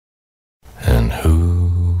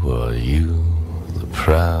who are you? The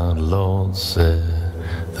proud Lord said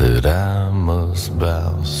that I must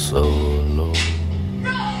bow so low.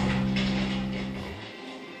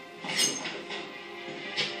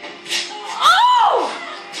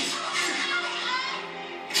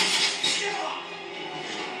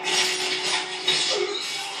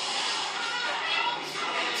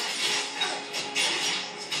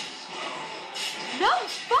 No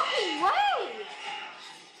fucking way!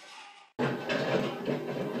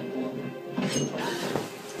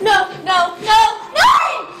 No, no, no, no!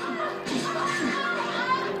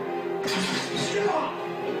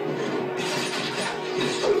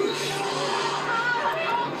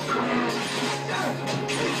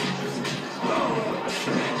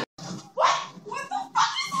 What? What the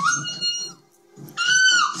fuck is happening?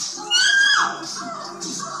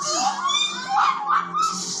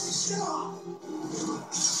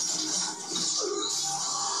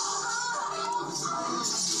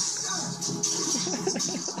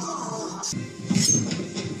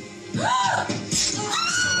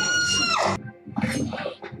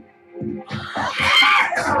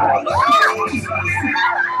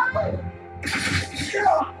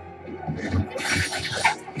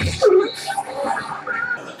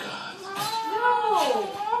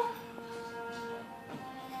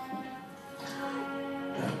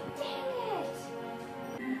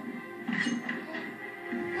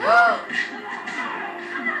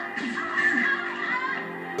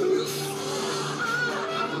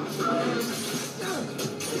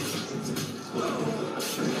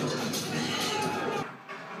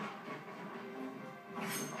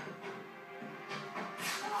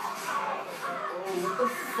 What the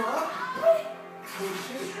fuck?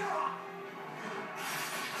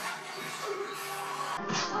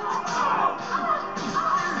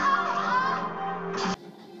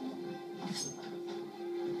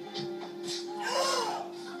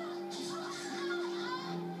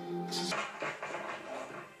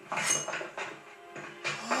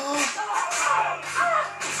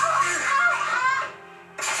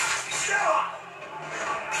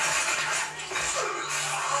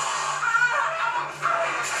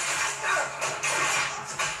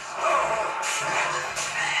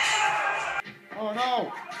 Oh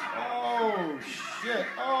no! Oh shit!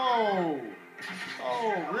 Oh!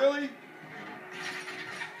 Oh, really?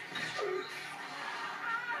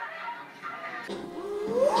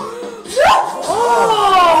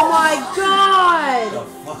 Oh my god!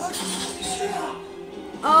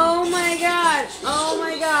 Oh my god! Oh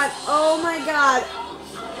my god! Oh my god!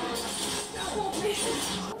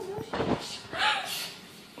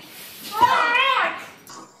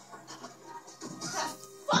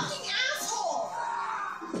 Fucking asshole!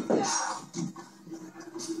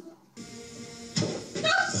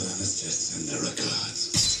 And their regards.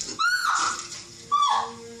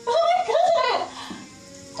 Oh my god!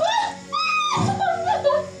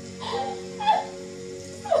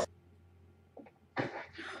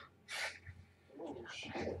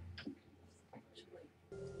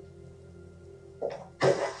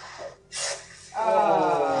 Oh!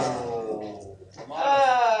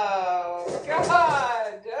 Oh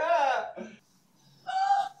God!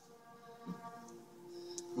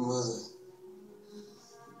 Mother.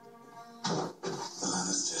 The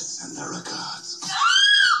Lannisters send their regards.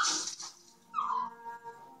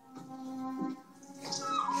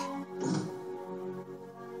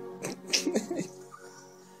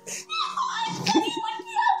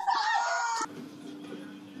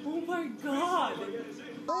 Oh my god!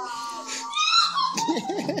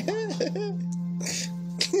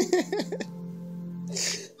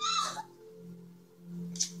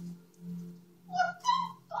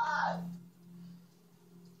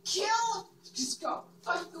 Kill! Just go.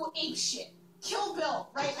 Fucking go ape shit. Kill Bill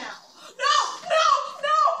right now. No! No!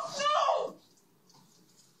 No!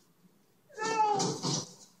 No!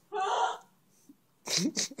 No!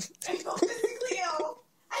 I feel physically ill.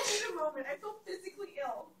 I need a moment. I feel physically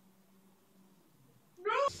ill.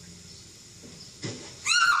 No!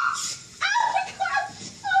 Oh my god!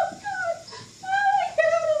 Oh god! Oh my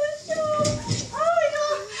god! I'm in the show! Oh my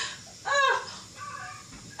god!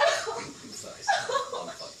 I'm sorry, son. I'm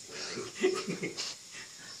fucking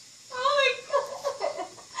Oh my god!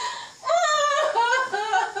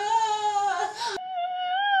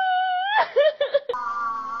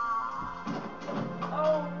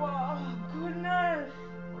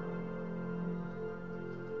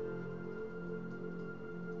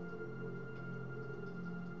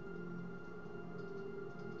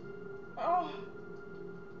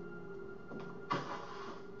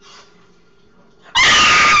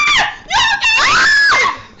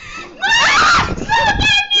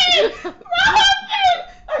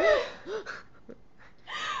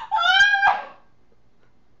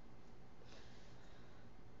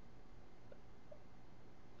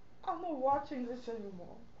 watching this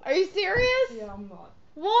anymore. Are you serious? Yeah, I'm not.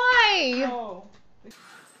 Why? Oh.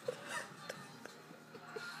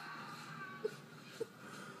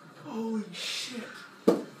 Holy shit.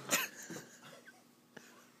 Did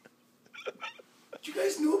you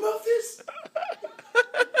guys know about this?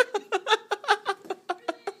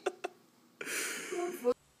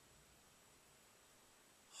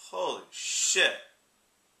 Holy shit.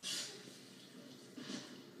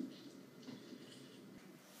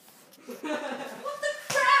 What the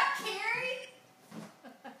crap, Carrie?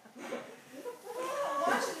 I'm not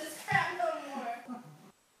watching this crap no more.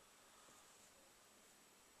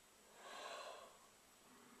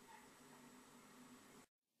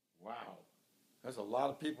 Wow. There's a lot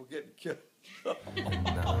of people getting killed.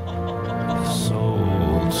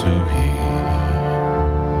 Soul to